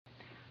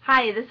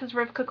Hi, this is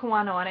Rivka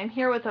Kawano, and I'm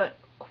here with a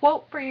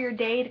quote for your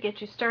day to get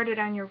you started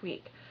on your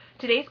week.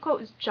 Today's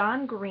quote is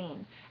John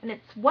Green, and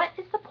it's, "What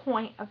is the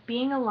point of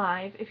being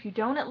alive if you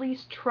don't at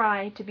least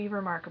try to be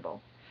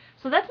remarkable?"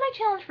 So that's my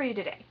challenge for you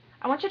today.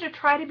 I want you to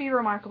try to be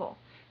remarkable.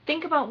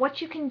 Think about what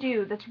you can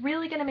do that's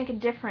really going to make a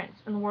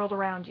difference in the world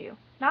around you.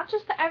 Not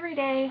just the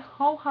everyday,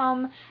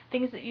 ho-hum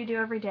things that you do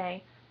every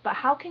day, but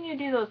how can you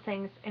do those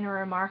things in a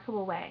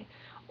remarkable way?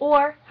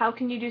 Or how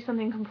can you do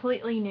something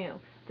completely new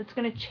that's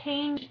going to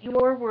change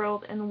your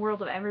world and the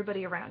world of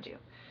everybody around you?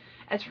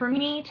 As for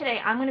me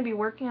today, I'm going to be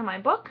working on my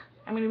book.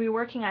 I'm going to be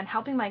working on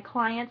helping my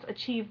clients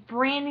achieve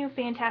brand new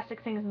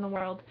fantastic things in the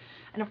world,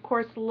 and of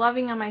course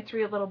loving on my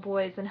 3 little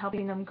boys and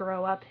helping them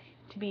grow up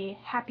to be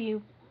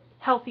happy,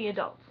 healthy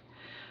adults.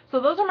 So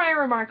those are my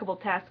remarkable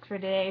tasks for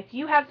today. If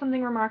you have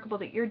something remarkable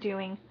that you're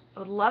doing, I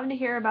would love to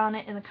hear about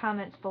it in the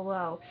comments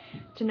below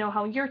to know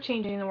how you're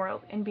changing the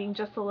world and being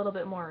just a little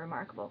bit more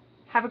remarkable.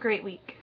 Have a great week.